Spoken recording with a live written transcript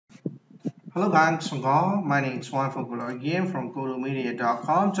Hello guys, my name is Juan Fogulo again from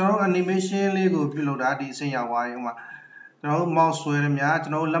codomedia.com. General animation Lego below that is in your general mouse swearimia,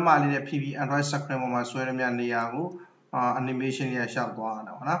 general lamali PV Android Sacrament swearimia Niago animation ya shop one.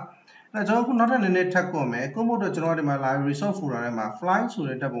 Now, John not an net tacome, come to general my library so for a flying so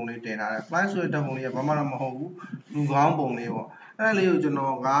the double dinner, flying so the double a Bamana Maho, Lugam Levo. And I live to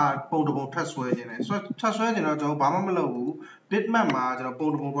know God, portable test wedding. So, test wedding of Obama Malo, bit my margin of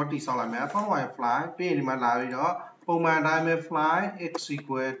portable what is all I map on my fly, pay in my library, for my diamond fly, x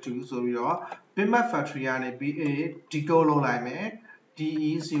equal to so we are, bit my factory and be a decolo lime,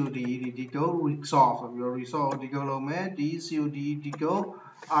 DECOD, deco, resolve of your resolve, decolo man, DECOD, deco.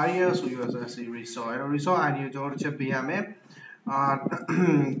 Area so you as a result I need to check BM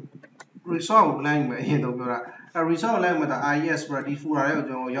result language a result language IS ready for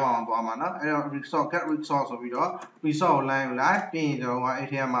young Bamana result get results of your result language like being the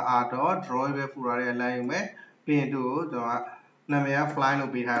ATM art draw for a language being to the Namia flying will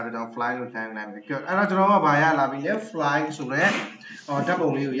be having a flying time language. And I draw by a loving flying so red or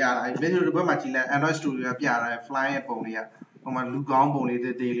double yard. I bet you remember and I studio flying a pony. On my Lugam Boni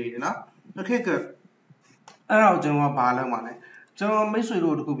the daily, okay, good. Around Joma Balamane. Joma Misu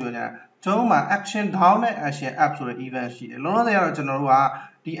to Kubuna. Joma action down as she absolute event sheet. Alone they are general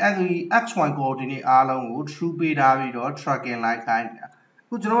the X1 coordinate along would true be David or trucking like kind.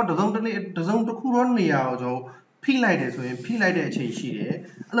 Good job, doesn't the Kuron Liao, P light is when P light a change sheet.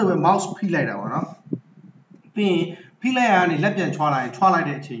 A little mouse P light out. P light and left and twilight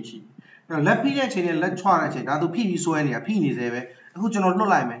a change sheet. Let me change and let try change. Now, P so any a P is ever. Who do not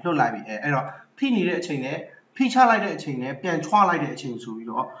like me, P need a chain, P like a chain, Pian twilight a change to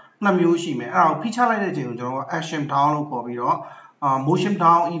you. Namushi me, P like a change, action down local, motion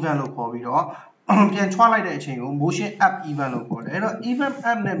down even local, Pian twilight a change, motion up even local. Even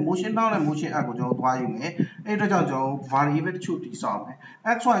up motion down and motion up, why you may, a very even shoot this on.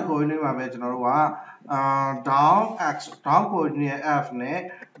 X1 going in my general down X, down coordinate F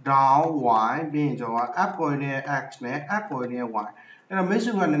net. Down Y being up coordinate X net, up coordinate Y. And a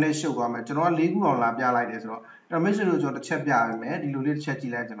mission when the next show government, general legal on Labia like this. A mission is on the chap yard, the little chatty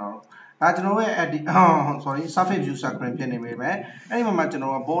general. I don't know where at the surface use a crimp anyway, man. Any my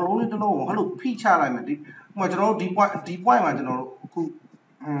general ball only to know. Hello, peach element. My general deep white, my general who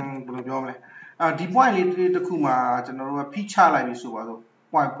deep white the Kuma general peach like so.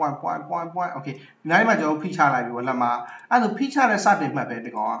 Point. Okay. Now my job picture like you lama. And the picture is starting my baby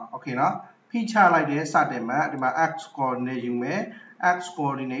go. Okay, now picture like this starting my x coordinate you may x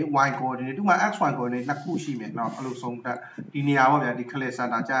coordinate y coordinate to my x1 coordinate na kushi me now. Hello, so that the hour the class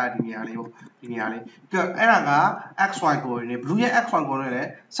and a child in the xy coordinate blue x1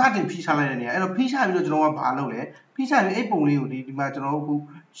 coordinate starting picture like any and a picture I don't know about it. Picture a pony you the imaginal who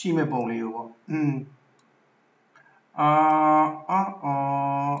she may pony you.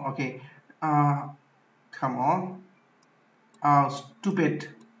 Okay. Come on. Stupid.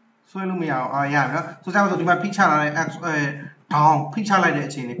 So yeah. So that was my picture like down. Picture like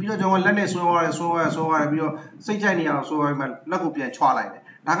that. Because you want to so say Jenny so I'm not going to try like that.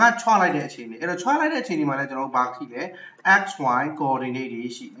 Now I try like that. And try like that. My little back here. XY coordinate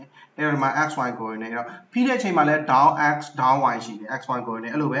is here. My XY coordinate. P that my down X down Y sheet. XY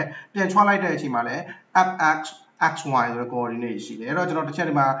coordinate. Hello, then try like that. My up X. XY the coordinate sheet. There are not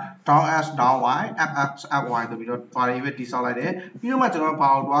chatting about down S down Y, X up Y the video private desolate. You might know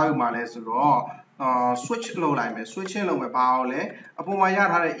about why my lesson switch low line, switching low about upon my yard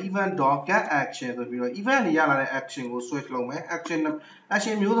had an even dog get action the video. Even the yard action will switch low action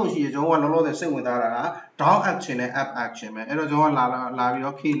you don't see a one load the same with down action and up action. And it's all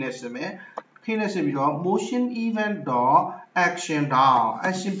la keenness keenness motion even dog. Action down.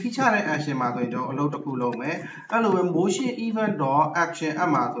 Action picture action mato a lot of cool me. Allo motion even door action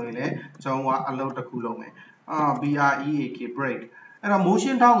amato so a lot of cool me. BREAK break. And a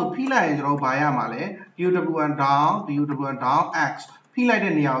motion down the P line draw by Amale, UW1 down, the UW1 down X. P line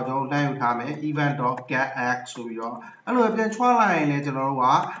in the auto, line time, even dog get X so you are. Allo if you try line general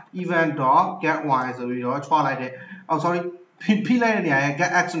even dog get Y so you are try oh sorry. P line get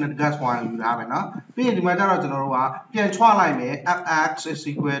accident gas one you have enough. Be the matter of general, Pian twilight me, X is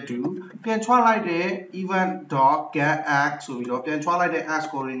equal to Pian twilight even dog get X so we don't Pian twilight X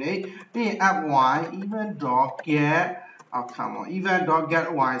coordinate, be up Y even dog get Oh, come on.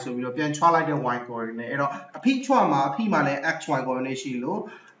 Event.get y so we can try like the y coordinate. A p trauma, p male xy coordinate low,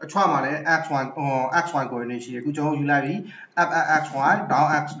 a trauma x1 or xy coordinate. You go you like up xy,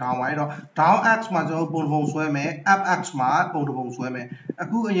 down x, down y, down x mazo bone swim, up x ma, bone swim. A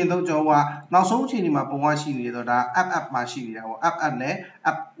good in the Joa, now so chini ma bon machine, up machine, or up ne,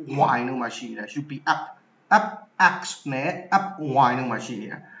 up y no machine. Should be up x ne, up y no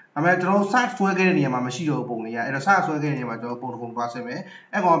machine. I mean, throw side swag in your machine pony, and a side swag in your job for Passame,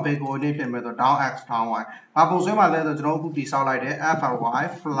 and one big coordination method down x, down y. Papa Sema let the draw could be sound like the F y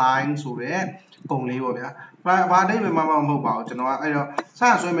flying so there, pony over. Fly by day with Mamma Mobile, you know, I know,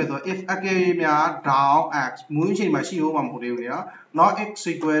 side swag method if a game down x, moving machine over Modelia, not x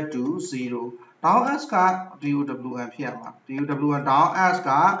equal to 0. Down x got DUW and PMA, DUW and down x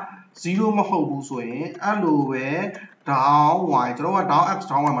got 0 Mahobu swing, and low down y ကျွန်တော်က down x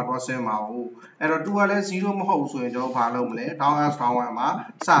down y မှာတော့ဆင်းပါဘူးအဲ့တော့ 2 ကလည်း 0 မဟုတ်ဆိုရင်ကျွန်တော်ဘာလုပ်မလဲ down x down y မှာ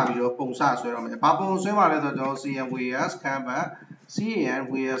စပြီးတော့ပုံစဆွဲတော့မယ်ဘာပုံဆွဲပါလဲဆိုတော့ကျွန်တော်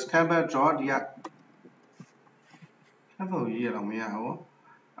CNVS canvas draw ဒီက canvas ရေးရတော့မရဘူး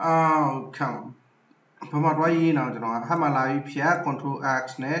come ဘာမှတွားရေးနေအောင်ကျွန်တော်ကဟမှလာပြီးဖြတ် control x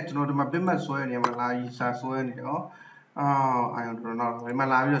နဲ့ကျွန်တော်ဒီမှာ bitmap ဆွဲနေမှာလာပြီးစာဆွဲနေတော့ I don't know ဒီမှာ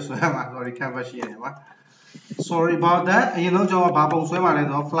လာပြီးတော့ဆွဲမှာ sorry canvas ရှိနေပါ Sorry about that. You know, Joe, Babon Swimmer,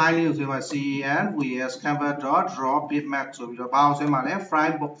 fly news, CNVS canvas dot draw bitmap. So, we about Swimmer,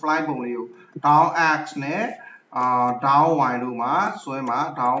 fly bonio, down X net, down Winoma,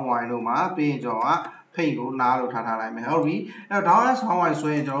 swimmer, down Winoma, being Joa, Pingo, Nalo Tata, like hurry. Now, down as how I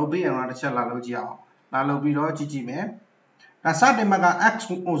swim, Joe, be around the Chalalogia. Nalo Bido, GG man. Now, Saturday Maga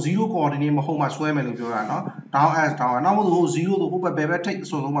X or 0 coordinate, home as swim and down as down. Now, the 0 the hoop baby take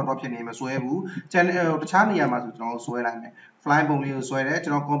so much of your name as well. The China Yamazu swear like me. Fly bonio swear,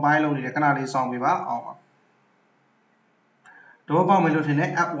 combine only the canal song with our. The Obama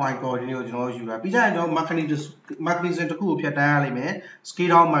Lieutenant at Y coordinate, you know, Pija mechanism to cool Piatale,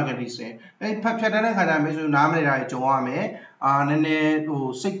 skate on mechanism. A Piatana had a measure nominated Joame, and then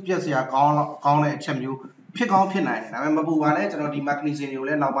to 6 years, gone at Chemu. Pick on pin 9. I remember one letter of the mechanism you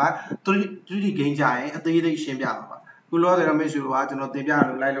let over 3D game giant at the edition. Good Lord, I measure what not the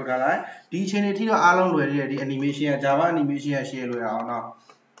piano like Lodala. Teach any Tito Alon where the animation Java animation share now.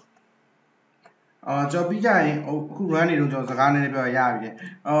 Jobijay, who ran into Josagan and Yavi.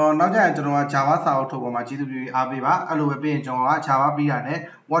 Not that I know Java South of my GW Abiva, Aluabe Java, Java Biane,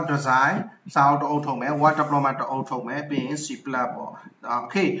 what design, South Autome, what diplomat Autome, being C plabo.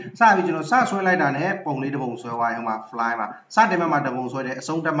 Okay, Savage, you know, Sass will like that, only the bones where I am a flyma. Saturday Mamma the bones where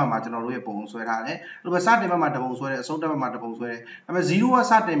some Damma general bones where I look at Saturday Mamma the bones where some Damma the bones where I'm a 0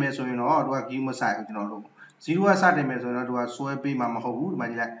 Saturday meso, you know, do a give a side, you know, 0 Saturday meso, do a sweepy Mamma Ho, my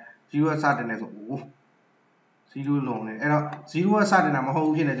like. 0 Saturday is 0 long. 0 Saturday, I'm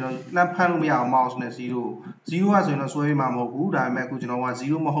holding it. Not panel me our mouse 0. 0 as in a sway mamma good. I make 0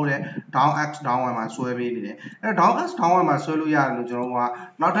 mahode down x down my sway baby. Down x down my soluya,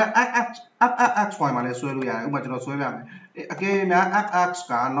 not x y my soluya, but no sway. Again, x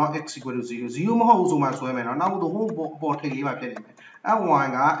not x equal to 0. 0 mahos my swayman. Now the whole board take my penny. And y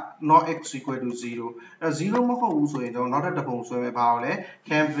not x equal to 0. 0 mahos not at the home sway power.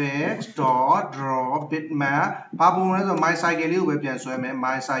 Canvas dot draw bitmap. Babu my cycle web swim,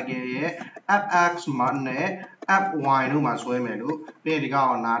 my cycle fx money, f y no my swim. Pay the guy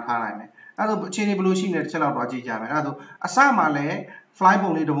on that time. Other chinny blue sheen at Chella Raji Jam. A samale, fly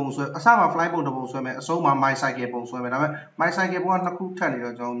bone the bone swim, a summer fly bone the bone swim, so my cycle bone swim. My cycle one the cook tell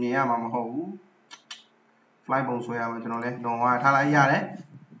you, John Yamma ho. Fly bone swim, no, I tell ya.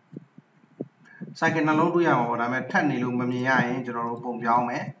 Cycle alone to Yam, what I'm at 10 lumia, general bomb young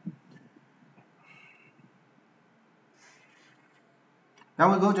man.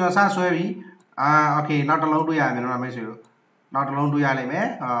 Now we go to a Sasway. Okay, not alone to Yam, I miss you. Not alone to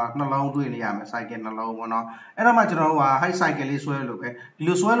Yalime, not alone to Yam, cycle alone one. And I'm at high cycle is well. Look,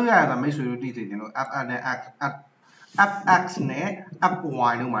 you swallow the miss you detail, you know, up X net, up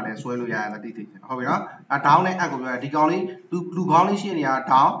Y no man as well. The detail. How we are a down at Agua, the Goni, Lugoni Shenia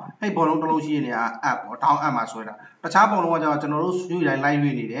town, a Bologna up or town Amasweda. The Chabon was a general suit and live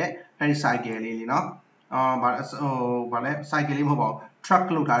in it, and cycle, you know. But cycling mobile.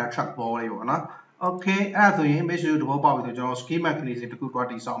 Truck look at a truck ball, you know. Okay, as we make sure to go with the general scheme mechanism to cook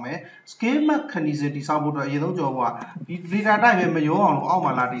what is on me. Scheme mechanism is about a yellow job. Did I time in your own all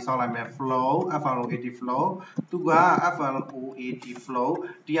my ladies on my flow, FLO80 flow, to go FLO80 flow,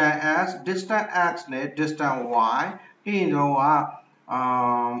 DIS, distant X net, distant Y, you know,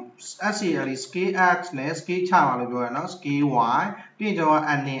 SCL scale x နဲ့ scale ချပါလို့ပြောရနော် scale y ပြီးရင်ကျွန်တော်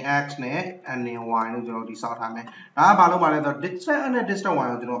NN x နဲ့ NN y လို့ကျွန်တော်ဒီစောက်ထားမယ်ဒါကဘာလို့ပါလဲဆိုတော့ distance နဲ့ distance y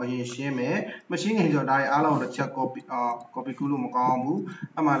ကိုကျွန်တော်အရင်ရှင်းမယ်မရှင်းခင်ကျွန်တော်ဒါတွေအားလုံးတစ်ချက် copy ကူးလို့မကောင်းဘူး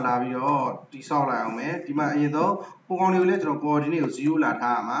အမှလာပြီးတော့ဒီစောက်လိုက်အောင်မယ်ဒီမှာအရင်ဆုံးပုံကောင်တွေကိုလည်းကျွန်တော် coordinate ကို0လာ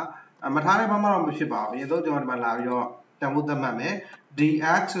ထားရမှာမထားတဲ့ဘာမှတော့မဖြစ်ပါဘူးအရင်ဆုံးကျွန်တော်ဒီမှာလာပြီးတော့တန်ဖိုးသတ်မှတ်မယ်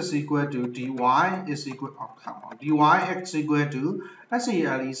dx is equal to dy is equal dy x equal to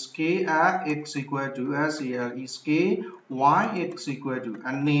SCL scale x equal to SCL scale y x equal to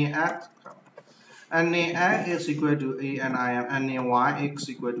NX is equal to ANIM NY x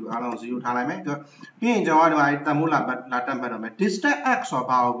equal to အားလုံး0ထားလိုက်မယ်ပြီးရင်ကျွန်တော်ဒီမှာတန်ဖိုးလာတတ်မှတ်တော့မယ် distance x ဆိုတာ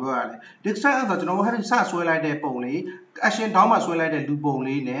ဘာကိုပြောရလဲ distance x ဆိုကျွန်တော်ဟဲ့ဒီစဆွဲလိုက်တဲ့ပုံလေး action down မှာဆွဲလိုက်တဲ့လူပုံ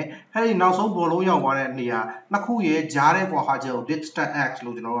လေးနဲ့ဟဲ့ဒီနောက်ဆုံးဘောလုံးရောက်သွားတဲ့နေရာနှစ်ခုရဲ့ကြားတဲ့ကွာဟာချက်ကို distance x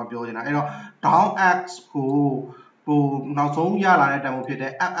လို့ကျွန်တော်ကပြောနေတာအဲ့တော့ down x ကိုနောက်ဆုံးရလာတဲ့တန်ဖိုးဖြစ်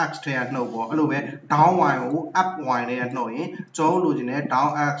တဲ့ fx ထဲကနှုတ်ပေါ့အဲ့လိုပဲ down y ကို up y ထဲကနှုတ်ရင်ကျွန်တော်လိုချင်တဲ့ down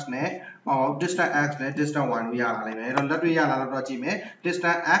x နဲ့distance x နဲ့ distance y လို့ရလာနိုင်မယ်အဲ့တော့လက်တွေ့ရလာတော့ကြည့်မယ်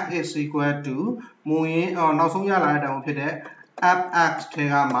distance x is equal to မူရင်းနောက်ဆုံးရလာတဲ့တန်ဖိုးဖြစ်တဲ့ fx ထဲ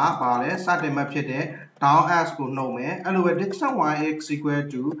ကမှပါလဲစတင်မှဖြစ်တဲ့ down x ကိုနှုတ်မယ်အဲ့လိုပဲ distance y x equal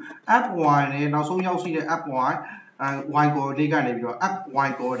to fy နဲ့နောက်ဆုံးရောက်ရှိတဲ့ fy y coordinate ကနေပြီးတော့ y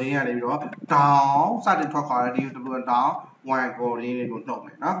coordinate ကနေပြီးတော့ down စတင်ထွက်ခွာတဲ့ w down y coordinate ကိုနှုတ်မ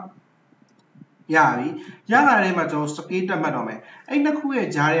ယ်နော်ရပြီရလာတဲ့မှာကျွန်တော် scale တက်မှတ်တော့မယ်အဲ့နှစ်ခုရဲ့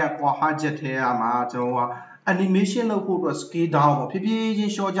ကြားရဲ့ကွာဟချက်ထဲမှာကျွန်တော်က animation လုပ်ဖို့အတွက် scale down ကိုဖြည်းဖြည်းချ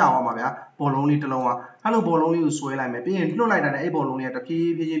င်းရှော့ကြအောင်ပါဗျာဘောလုံးလေးတစ်လုံးကအဲ့လိုဘောလုံးလေးကိုဆွဲလိုက်မယ်ပြီးရင်လွှတ်လိုက်တာနဲ့အဲ့ဘောလုံးလေးကတဖြ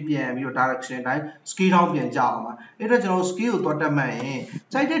ည်းဖြည်းချင်းပြန်ပြီးတော့ direction တိုင်း scale down ပြန်ကြအောင်ပါအဲ့တော့ကျွန်တော် scale ကိုသွားတက်မှတ်ရင်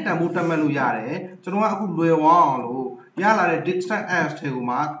ကြိုက်တဲ့တန်ဖိုးတက်မှတ်လို့ရတယ်ကျွန်တော်ကအခုလွယ်ဝအောင်လို့ရလာတဲ့ distance x ထဲကို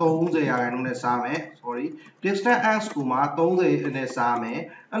မှ30ရာခိုင်နှုန်းနဲ့စားမယ် sorry distance x ကိုမှ30နဲ့စားမယ်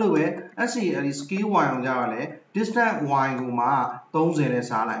အဲ့လိုပဲ SCL scale y ကိုကြာလဲ distance y ကိုမှ30နဲ့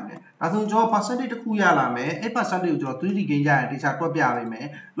စားလိုက်မယ်ဒါဆိုကျွန်တော် percentage တစ်ခုရလာမယ်အဲ့ percentage ကိုကျွန်တော် 3D gain ရရင်တခြားတွက်ပြပေးမယ်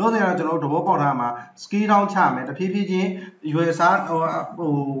လို့ဆိုရင်ကျွန်တော်တို့သဘောပေါက်ထားမှာ scale down ချမယ်တဖြည်းဖြည်းချင်းရွယ်စား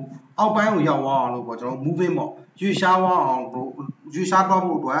အောက်ပိုင်းကိုရောက်သွားအောင်လို့ပေါ့ကျွန်တော် moving ပေါ့ရွေ့ရှားသွားအောင်ရွေ့ရှားသွား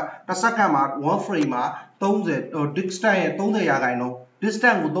ဖို့အတွက်တစ်စက္ကန့်မှာ1 frame မှာ30 distance ရဲ့30ရာခိုင်နှုန်း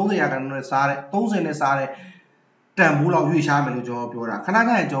distance ကို30ရာခိုင်နှုန်းနဲ့စားတဲ့30နဲ့စားတဲ့တန်ဖိုးလောက်ရွေ့ရှားမယ်လို့ကျွန်တော်ပြောတာခဏခ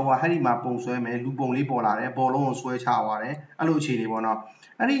ဏကျွန်တော်ကဟဲ့ဒီမှာပုံဆွဲမယ်လူပုံလေးပေါ်လာတယ်ဘောလုံးကိုဆွဲချသွားတယ်အဲ့လိုအခြေအနေပေါ့နော်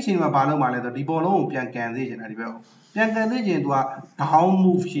အဲ့ဒီအခြေအနေမှာဘာလုပ်မှလဲဆိုတော့ဒီဘောလုံးကိုပြန်ကန်စေချင်တာဒီဘက်ကိုပြန်ကန်စေချင်သူက down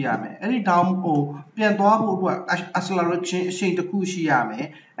move ရှိရမယ်အဲ့ဒီ down ကိုပြန်သွားဖို့အတွက် acceleration အရှိန်တစ်ခုရှိရမယ်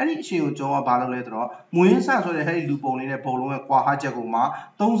အဲ့ဒီအရှိန်ကိုကျွန်တော်ကဘာလုပ်လဲဆိုတော့မွေးဆဆိုတဲ့ဟဲ့ဒီလူပုံလေးနဲ့ဘောလုံးရဲ့ကွာဟချက်ကိုမှ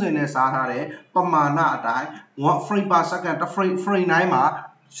30နဲ့စားထားတဲ့ပမာဏအတိုင်း1 frame per second တစ် frame တိုင်းမှာ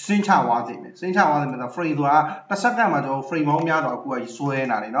စင်းချသွားစေမယ်စင်းချသွားစေမယ်ဆိုတော့ frame ဆိုတာတစ်စက္ကန့်မှာကျွန်တော် frame ပေါင်းများတော့အခုကဆွဲနေ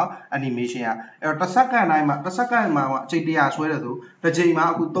တာလေနော် animation ကအဲ့တော့တစ်စက္ကန့်တိုင်းမှာတစ်စက္ကန့်မှာအချိန်100ဆွဲတယ်ဆိုတစ်ချိန်မှာ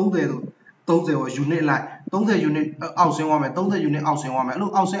အခု30ဆို30ကို unit လိုက်30 unit အောက်ဆင်းသွားမယ်30 unit အောက်ဆင်းသွားမယ်အဲ့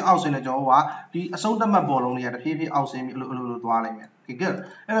လိုအောက်ဆင်းနဲ့ကျွန်တော်ကဒီအဆုံးသတ်မှတ်ဘောလုံးတွေကတဖြည်းဖြည်းအောက်ဆင်းပြီးအဲ့လိုသွားလိုက်မယ် okay good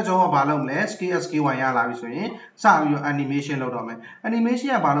အဲ့တော့ကျွန်တော်ကဘာလုပ်မလဲ scale scale y ရလာပြီဆိုရင်စပြီးတော့ animation လုပ်တော့မယ် animation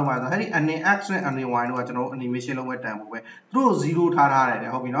ကဘာလုပ်မှာလဲဆိုတော့အဲ့ဒီ NX နဲ့ NY တို့ကကျွန်တော် animation လုပ်မဲ့တန်ဖိုးပဲသူတို့0ထားထားတ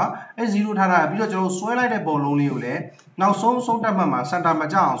ယ်ဟုတ်ပြီနော်အဲ့0ထားထားပြီးတော့ကျွန်တော်ဆွဲလိုက်တဲ့ဘောလုံးလေးကိုလည်းနောက်ဆုံးသတ်မှတ်မှာ center မ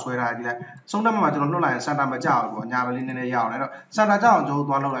ကျအောင်ဆွဲထားတယ်ဒီလိုက်ဆုံးသတ်မှတ်မှာကျွန်တော်လွှတ်လိုက်ရင် center မကျအောင်ပေါ့ညာဘလေးနည်းနည်းရအောင်အဲ့တော့ center ကျအောင်ကျွန်တော်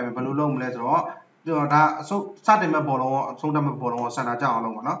သွားလုပ်လိုက်မယ်ဘယ်လိုလုပ်မလဲဆိုတော့ဒါအဆုံးစတင်မဲ့ဘောလုံးကိုအဆုံးသတ်မဲ့ဘောလုံးကို center ကျအောင်လု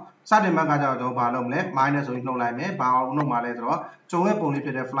ပ်ပါနော်စတင်မဲ့ကကြတော့ကျွန်တော်ဘာလုပ်မလဲ minus ဆိုပြီးနှုတ်လိုက်မယ်ဘာအောင်နှုတ်မှာလဲဆိုတော့ကျုံရဲ့ပုံလေးဖြ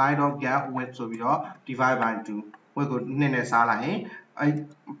စ်တဲ့ fly.get width ဆိုပြီးတော့ divide by 2 width ကို2နဲ့စားလိုက်ရင်အဲ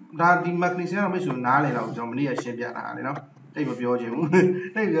ဒါဒီ mechanism တော့မရှိဘူးနားလည်တော့ကျွန်တော်မနေ့ကရှင်းပြတာလေနော်တိတ်မပြောချင်ဘူး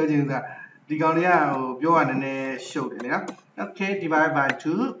တိတ်ပြောချင်ဆိုတာဒီကောင်လေးကဟိုပြောရနည်းနည်းရှုပ်တယ်လေနော် okay divide by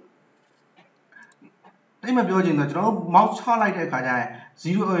 2တိတ်မပြောချင်ဆိုကျွန်တော်တို့ mouse ချလိုက်တဲ့အခါကျရင်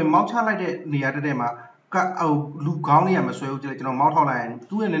0 mouse ချလိုက်တဲ့နေရာတက်မှာကဟိုလူခေါင်းလေးကမဆွဲဘူးကျွန်တော် mouse ထောက်လိုက်ရင်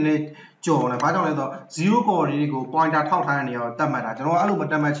သူ့ရဲ့နည်းနည်းကြော်တယ်ဘာကြောင့်လဲဆိုတော့0 coordinate ကို pointer ထောက်ထားတဲ့နေရာကိုတတ်မှတ်တာကျွန်တော်အဲ့လိုမ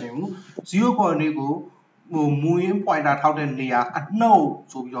တတ်မှတ်ချင်ဘူး0 coordinate ကိုဟိုမူရင်း pointer ထောက်တဲ့နေရာအနှုတ်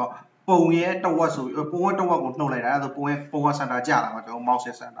ဆိုပြီးတော့ပုံရဲ့တဝက်ဆိုပြီးပုံရဲ့တဝက်ကိုနှုတ်လိုက်တာအဲ့ဒါဆိုပုံရဲ့ center ကျလာမှာကျွန်တော် mouse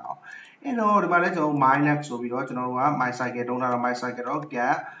center အောင်အဲ့တော့ဒီမှာလဲကျွန်တော် minus ဆိုပြီးတော့ကျွန်တော်တို့က my cycle တုံးတာတော့ my cycle တော့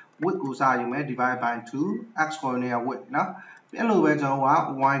get width ကိုစယူမယ် divide by 2 x coordinate က width နော်အဲ့လိုပဲကျွန်တော်က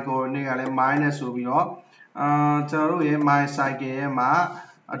y coordinate ကလည်း minus ဆိုပြီးတော့ကျွန်တော်တို့ရဲ့ my cycle ရဲ့မှာ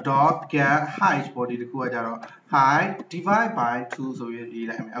dot get height ပေါ့ဒီတစ်ခုကကြတော့ height divide by 2ဆိုပြီးရေး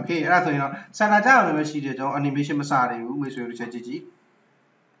လိုက်မယ် okay အဲ့ဒါဆိုရင်တော့ center ကျအောင်လည်းရှိတယ်ကျွန်တော် animation မစသေးဘူးမိတ်ဆွေတို့ချက်ကြည့်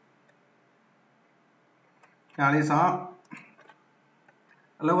ဒါလေးဆို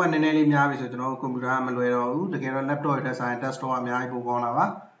အလုပ်ကနည်းနည်းလေးများပြီဆိုကျွန်တော်ကွန်ပျူတာကမလွယ်တော့ဘူးတကယ်တော့ laptop ရဲ့ထက်ဆိုင် desktop ကအများကြီးပိုကောင်းတာပါ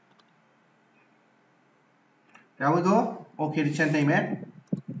There we go. Okay, the chain name.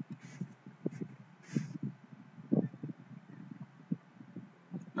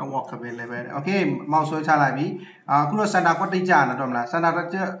 No walk available. Okay, mouse will tell me. Kuno Santa Quatijana, Domla, Santa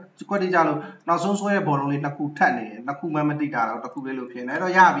Quatijalo, now so swear a ball only Naku Tani, Naku Mamadita, or Taku Velupian, I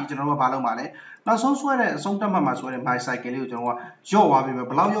don't yabi, General Balomale. Now so swear a song Mama swear in bicycle, you know, Joe, we will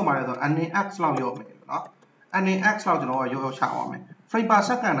blow your mother, and the axe loud your me, and the axe loud your shower me. Free pass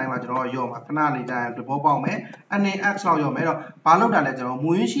second, I might draw your canali time to Bob me, and the axe loud your meadow, Paloda letter,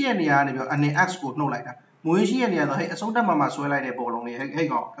 Muishi and the animal, and the axe could no like that. Muishi and the other, so the Mama swear like a ball only, hey,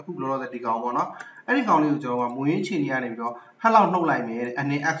 go, a good that they go on. Any county to Muichi and the animal, hello, no like me,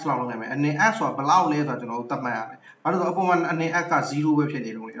 and the axe loud me, and the axe or below later to know the man. I don't know one and the axe zero website,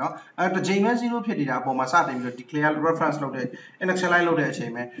 you know. At the James zero petty up on my side, declare reference loaded, and XLI loaded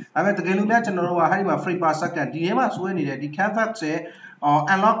chairman. I met the Galunet and Nova Harima free pass second, the Emma Sweeney, the canvas say.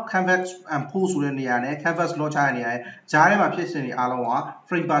 Unlock canvas and pulls within the ane, canvas low tiny, Jarema piece in the Aloha,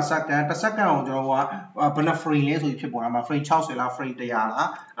 free by second, the second on Joa, Bena free lays with people, I'm a free Chelsea, free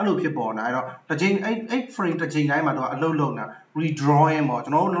Diana, a little people, I know. The Jane eight free the Jane, I'm a low loaner, redraw him or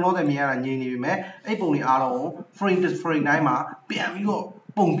no, than me and Yini me, a pony aloe, free this free Naima, Piano,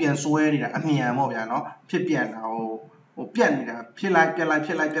 Pompian Swearing, and me and Mobiano, Pipiano. ပြက်နေတာဖြစ်လိုက်ပြက်လိုက်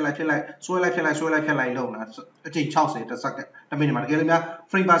ဆွဲလိုက်လုံးတာအချိန်60တစ်စက္ကန့်တမိနစ်မှာတကယ်လို့များ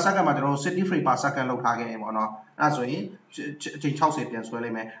frame per second မှာကျွန်တော်တို့60 frame per second လောက်ထားခဲ့ရင်ပေါ့နော်အဲ့ဒါဆိုရင်အချိန်60ပြန်ဆွဲလို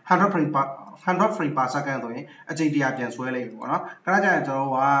က်မယ်100 frame per second ဆိုရင်အချိန်100ပြန်ဆွဲလိုက်ပြီပေါ့နော်ခဏကြာရင်ကျွန်တော်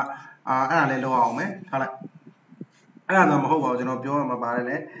တို့ကအဲ့ဒါလေးလောက်အောင်မယ်ထားလိုက်အဲ့ဒါတော့မဟုတ်ပါဘူးကျွန်တော်ပြောရမှာပါတယ်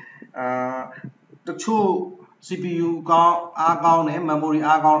လေတချို့ CPU ကောင်းအားကောင်းတဲ့ memory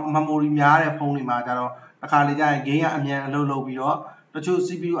များတဲ့ဖုန်းတွေမှာကျတော့အခါလေးကြရင် gain ကအမြန်အလုပ်လုပ်ပြီးတော့တချို့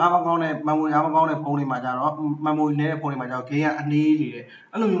CPU အားမကောင်းတဲ့ memory အားမကောင်းတဲ့ဖုန်းတွေမှာကျတော့ memory နဲ့ဖုန်းတွေမှာကျတော့ gain ကအနှေးနေတယ်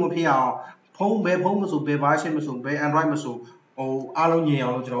အဲ့လိုမျိုးမဖြစ်အောင်ဖုန်းဘယ်ဖုန်းမဆိုဘယ် version မဆိုဘယ် Android မဆိုဟိုအားလုံးညင်အော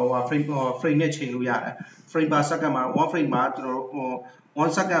င်လို့ကျွန်တော်က frame နဲ့ချိန်လို့ရတယ် frame per second မှာ1 frame မှာကျွန်တော်တို့ဟို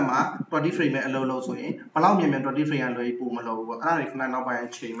1 second မှာ20 frame နဲ့အလုပ်လုပ်ဆိုရင်ဘယ်လောက်မြန်မြန်20 frame ကလွယ်ပို့မလို့ဘူးပေါ့အဲ့ဒါတွေခဏနောက်ပိုင်း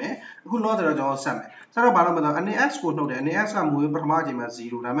ချိန်မယ်အခုလောတော့ကျွန်တော်ဆက်မယ်ဆက်တော့ဘာလို့မလဲ NAS ကိုနှုတ်တယ် NAS ကမူရင်းပထမအချိန်မှာ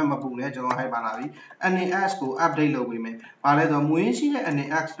0ဒါပေမဲ့မပူနဲ့ကျွန်တော်ဟိုက်ပါလာပြီ NAS ကို update လုပ်ပေးမယ်ဘာလဲဆိုတော့မူရင်းရှိတဲ့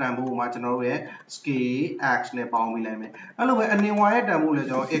NAS တန်ဖိုးမှာကျွန်တော်တို့ရဲ့ scale x နဲ့ပေါင်းပြီးလိုက်မယ်အဲ့လိုပဲ NAY ရဲ့တန်ဖိုးလည်း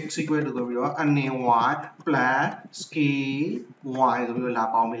ကျွန်တော် x equal to ဆိုပြီးတော့ NAY plus scale y ဆိုပြီးတော့လာ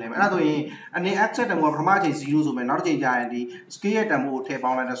ပေါင်းပေးလိုက်မယ်အဲ့ဒါဆိုရင် NAS ရဲ့တန်ဖိုးကပထမအချိန်0ဆိုမယ်နောက်တစ်ချိန်ကျရင်ဒီ scale ရဲ့တန်ဖိုးကိုထည့်ပေါ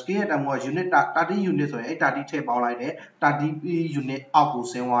င်းလိုက်တော့ scale ရဲ့တန်ဖိုးက unit 30 unit ဆိုရင်အဲ့30ထည့်ပေါင်းလိုက်တယ်30 unit အောက်ကို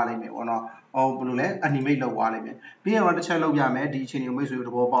ဆင်းသွားလိမ့်မယ်ပေါ့နော်ဘယ်လိုလဲ animate လုပ်သွားလိမ့်မယ်ပြီးရင်တော့တစ်ချက်လုပ်ပြမယ်ဒီအချိန်ကိုမိတ်ဆွေတို့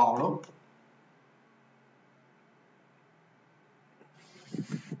သဘောပေါက်အောင်လို့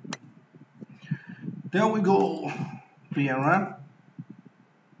There we go clear run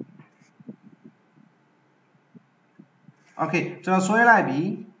Okay ကျွန်တော်ဆွဲလိုက်ပြီ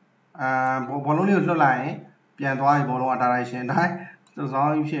ဘောလုံးလေးကိုလွှတ်လိုက်ရင်ပြန်သွားပြီဘောလုံးက direction တိုင်းစော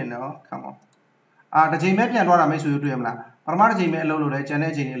င်းကြီးဖြစ်နေတော့ come on တစ်ချိန်ပဲပြန်သွားတာမိတ်ဆွေတို့တွေ့ရမလားပထမတစ်ချိန်ပဲအလုပ်လုပ်တယ်ကျန်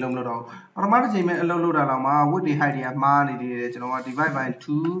တဲ့အချိန်တွေအလုပ်မလုပ်တော့ပထမတစ်ချိန်ပဲအလုပ်လုပ်တာတော့မှ width တွေ height တွေကမှားနေတယ်ကျွန်တော်က divide by 2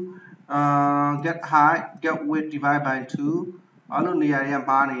 get height get width divide by 2အဲ့လိုနေရာတွေက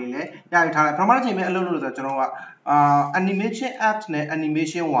မှားနေလေရရထားလိုက်ပထမတစ်ချိန်ပဲအလုပ်လုပ်လို့ဆိုတော့ကျွန်တော်ကanimation x နဲ့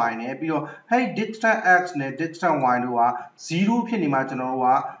animation y နဲ့ပြီးတော့ hey distance x နဲ့ distance y တို့က0ဖြစ်နေမှာကျွန်တော်တို့က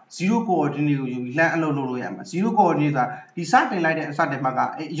0 coordinate ကိုယူပြီးလှမ်းအလုပ်လုပ်လို့ရမှာ0 coordinate ဆိုတာဒီစတင်လိုက်တဲ့အစတင်မှတ်က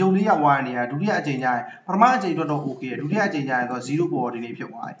အယုတ်လေးရဝါနေရဒုတိယအချိန်ကျရင်ပထမအချိန်အတွက်တော့ okay ရဒုတိယအချိန်ကျရင်တော့0 coordinate ဖြစ်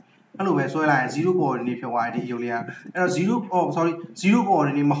သွားတယ်အဲ့လိုပဲဆွဲလိုက်ရင်0 coordinate ဖြစ်သွားတယ်ဒီအယုတ်လေးကအဲ့တော့0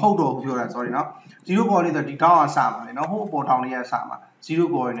 coordinate မဟုတ်တော့ဘူးပြောတာ sorry နော်0 coordinate ဆိုဒီတောင်းကစမှာလေနော်ဟိုအပေါ်တောင်းလေးကစမှာ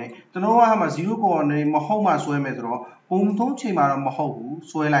0 coordinate ကျွန်တော်တို့ကမှ0 coordinate မဟုတ်မှဆွဲမယ်ဆိုတော့ပုံသုံးချိန်မှာတော့မဟုတ်ဘူး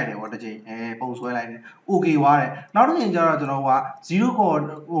ဆွဲလိုက်တယ်ဗောတစ်ချိန်ပုံဆွဲလိုက်တယ် okay ွားတယ်နောက်တစ်ချိန်ကျတော့ကျွန်တော်က0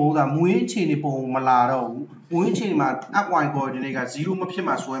 coordinate ဟိုကမူရင်းချိန်နေပုံမလာတော့ဘူးမူရင်းချိန်မှာ y coordinate က0မဖြစ်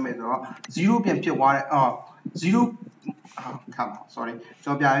မှဆွဲမယ်ဆိုတော့0ပြန်ဖြစ်သွားတယ်0come on sorry ကျွ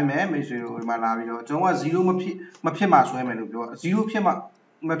န်တော်ပြပေးမယ်မိတ်ဆွေတို့ဒီမှာလာပြီးတော့ကျွန်တော်က0မဖြစ်မှဆွဲမယ်လို့ပြော0ဖြစ်မှ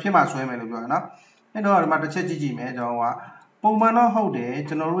မဖြစ်မှဆွဲမယ်လို့ပြောတာနော်အဲ့တော့ဒီမှာတစ်ချက်ကြည့်မယ်ကျွန်တော်ကပုံမှန်တော့ဟုတ်တယ်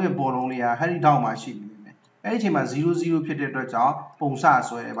ကျွန်တော်တို့ရဲ့ဘောလုံးလေးကဟဲ့ဒီတောက်မှာရှိနေတယ်အဲ့ဒီအချိန်မှာ0ဖြစ်တဲ့အတွက်ကြောင့်ပုံစ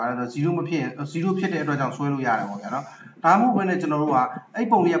ဆွဲတယ်ဗါလဲဆို0မဖြစ်0ဖြစ်တဲ့အတွက်ကြောင့်ဆွဲလို့ရတယ်ပေါ့ဗျာနော်ဒါမှမဟုတ်ဘဲနဲ့ကျွန်တော်တို့ကအဲ့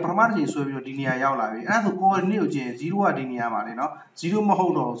ပုံလေးကပထမတစ်ချိန်ဆွဲပြီးတော့ဒီနေရာရောက်လာပြီအဲ့ဒါဆို coordinate ကိုကျင်0ကဒီနေရာမှာလေနော်0မဟု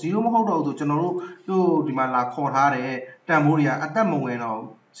တ်တော့ဆိုကျွန်တော်တို့ဒီမှာလာခေါ်ထားတဲ့တန်ဖိုးတွေကအသက်မဝင်တော့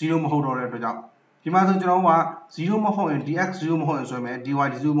0မဟုတ်တော့တဲ့အတွက်ကြောင့် ဒီမှာဆိုကျွန်တော်က0မဟုတ်ရင် dx 0မဟုတ်ရင်ဆွဲမယ် dy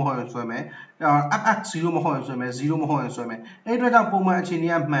 0မဟုတ်ရင်ဆွဲမယ် fx 0မဟုတ်ရင်ဆွဲမယ်0မဟုတ်ရင်ဆွဲမယ်အဲ့အတွက်ကြောင့်ပုံမှန်အခြေအနေ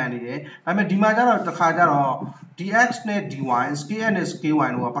ကမှန်နေတယ်ဒါပေမဲ့ဒီမှာကျတော့တစ်ခါကျတော့ dx နဲ့ dy skx နဲ့ sky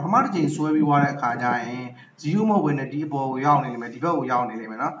တို့ကပထမတစ်ချိန်ဆွဲပြီးသွားတဲ့အခါကျရင်0မဟုတ်ဘဲနဲ့ဒီအပေါ်ကိုရောက်နေလိမ့်မယ်ဒီဘက်ကိုရောက်နေလိ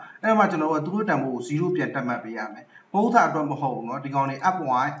မ့်မယ်နော်အဲ့တော့မှကျွန်တော်တို့ကသူတို့တန်ဖိုးကို0ပြန်တက်မှတ်ပေးရမယ်ဘုဒ္ဓအတွက်မဟုတ်ဘူးเนาะဒီကောင်တွေ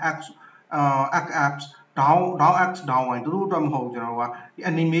fy x xx down x down y တို့အတွက်မဟုတ်ကျွန်တော်တို့ကဒီ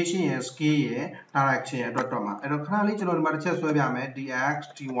animation ရဲ့ scale ရဲ့ direction ရဲ့အတွက်မှာအဲ့တော့ခဏလေးကျွန်တော်ဒီမှာတစ်ချက်ဆွဲပြမယ် dx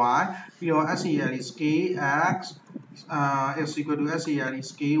dy ပြီးတော့ scale scale x is equal to scale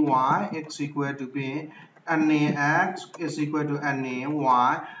scale y x equal to ပြီး nx is equal to ny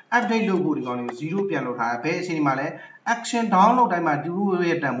update လုပ်ဖို့ဒီကောင်လေး0ပြန်လုပ်ထားတယ်ဘယ်အချိန်ဒီမှာလဲ action down လုပ်တိုင်းမှာသူတို့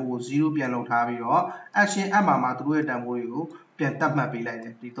ရဲ့တန်ဖိုးကို0ပြန်လုပ်ထားပြီးတော့ action up မှာသူတို့ရဲ့တန်ဖိုးတွေကိုပြန်တတ်မှတ်ပေးလိုက်တ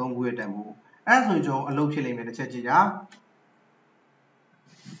ယ်ဒီ3ခုရဲ့တန်ဖိုးအဲ့ဆိုကျွန်တော်အလုပ်ဖြစ်လိမ့်မယ်တစ်ချက်ကြည့်ကြ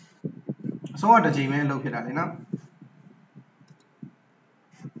အဆုံးကတစ်ချိန်ပဲအလုပ်ဖြစ်တာလေနော်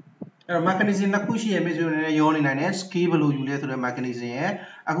အဲ့တော့ mechanism နှစ်ခုရှိရမယ်ဆိုရင်လည်းရောနေနိုင်တယ် scale ဘယ်လိုယူလဲဆိုတဲ့ mechanism ရဲ့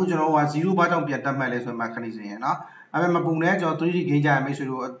အခုကျွန်တော်က0ဘာကြောင့်ပြန်တတ်မှတ်လဲဆိုတဲ့ mechanism ရဲ့နော်အဲ့မဲ့မပုံနဲ့ကျွန်တော် 3D ဂိမ်းကြရမယ်ဆို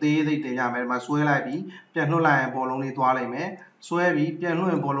တော့အသေးစိတ်တင်ရမယ်ဒီမှာဆွဲလိုက်ပြီးပြန်လွှတ်လိုက်ရင်ဘောလုံးလေးသွားလိုက်မယ်ဆွဲပြီးပြန်လွှ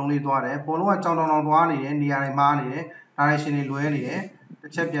တ်ရင်ဘောလုံးလေးသွားတယ်ဘောလုံးကကြောင်တောင်သွားနေတယ်နေရာတွေမှားနေတယ် direction တွေလွဲနေတယ်တ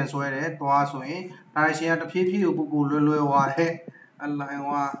စ်ချက်ပြန်ဆွဲတယ်သွားဆိုရင် direction ကတဖြည်းဖြည်းကိုပူလွယ်လွယ်သွားတယ်အလိုက်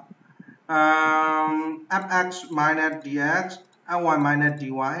ဟောfx minus dx fy minus dy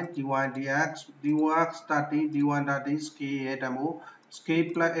dy dx dx 30 dy 30 scale ရဲ့တမို့ scale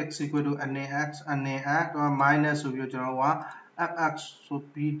plus x equal to nx nx တော့ minus ဆိုပြီးကျွန်တော်က fx ဆို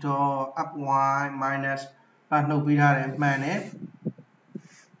ပြီးတော့ fy minus နှုတ်ပေးထားတယ်မှန်တယ်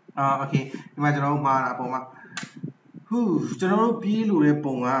okay ဒီမှာကျွန်တော်တို့မှားတာအပေါ်မှာကျွန်တော်တို့ပြီးလို့တဲ့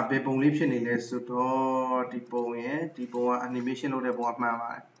ပုံကဘယ်ပုံလေးဖြစ်နေလဲဆိုတော့ဒီပုံရဲ့ဒီပုံက animation လုပ်တဲ့ပုံကမှန်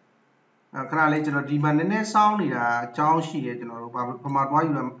ပါတယ်ခဏလေးကျွန်တော်ဒီမှာနည်းနည်းစောင်းနေတာအကြောင်းရှိတယ်ကျွန်တော်တို့ဘာမှတွား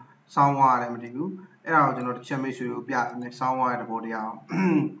ယူလဲစောင်းသွားရတယ်မသိဘူးအဲ့ဒါကိုကျွန်တော်တစ်ချက်မိတ်ဆွေကိုပြမယ်စောင်းသွားတဲ့သဘောတရားအောင်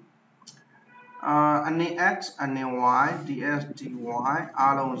nx ny ds dy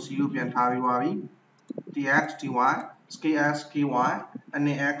အားလုံး0ပြန်ထားပြီးပါပြီ dx dy scale sky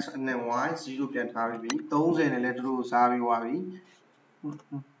nx ny 0ပြန်ထားပြီးပြီ30နဲ့လည်းတို့ကိုစားပြီးသွားပြီ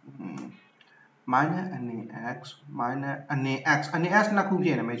minus nx minus nx nx နှစ်ခုဖြ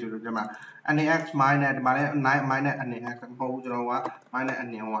စ်နေမယ်ဆိုတော့ကျွန်မ nx minus ဒီမှာလည်း minus nx မဟုတ်ဘူးကျွန်တော်က minus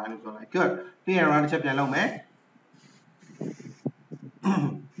ny လို့ပြောလိုက် good ပြီးရင်တော့တစ်ချက်ပြန်လုပ်မယ်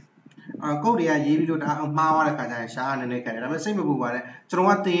ကုတ်တွေကရေးပြီးလို့ဒါမှားသွားတဲ့ခါကျရင်ရှားနည်းနည်းခံတယ်ဒါပေမဲ့စိတ်မပူပါနဲ့ကျွန်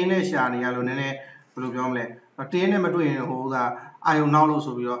တော်ကတင်းနဲ့ရှာနေရလို့နည်းနည်းဘယ်လိုပြောမလဲတင်းနဲ့မတွေ့ရင်ဟိုကအာယုံနောက်လို့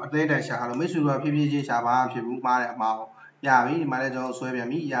ဆိုပြီးတော့အသေးတန်ရှာလို့မိတ်ဆွေကဖြည်းဖြည်းချင်းရှာပါဖြစ်ဘူးမှားတယ်အမှားရပြီဒီမှာလည်းကျွန်တော်ဆွဲပြန်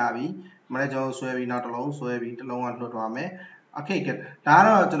ပြီရပြီဒီမှာလည်းကျွန်တော်ဆွဲပြီးနောက်တစ်လုံးဆွဲပြီးတစ်လုံးကလွှတ်သွားမယ် okay good ဒါက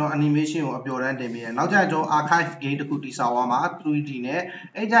တော့ကျွန်တော် animation ကိုအပျော်တမ်းတင်ပြီးရနောက်ကျရင်ကျွန်တော် archive game တစ်ခုတည်ဆောက်သွားမှာ 3D နဲ့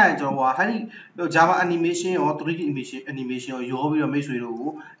အဲ့ကြရင်ကျွန်တော်ဟာဒီ Java animation ရော 3D animation ရောပြီးတော့မိတ်ဆွေတို့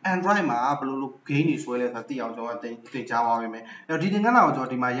ကို Android မှာဘယ်လို game တွေဆွဲလဲဆိုတာသိအောင်ကျွန်တော်သင်ကြားပါမယ်အဲ့တော့ဒီသင်ခန်းစာကိုကျွန်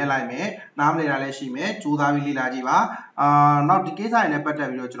တော်ဒီမှာရက်လိုက်မယ်နားမလည်တာလည်းရှိမယ်ကြိုးစားပြီးလေ့လာကြည့်ပါနောက်ဒီကိစ္စတွေနဲ့ပတ်သက်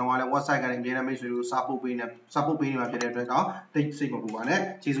ပြီးတော့ကျွန်တော်ကလည်း website ကနေအများနဲ့မိတ်ဆွေတို့ support ပေးနေမှာဖြစ်တဲ့အတွက်ကြောင့်သိစိတ်မပူပါနဲ့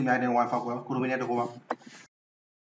ကျေးဇူးများတင် Wi-Fi ကိုလိုမင်းတဲ့တကူပါ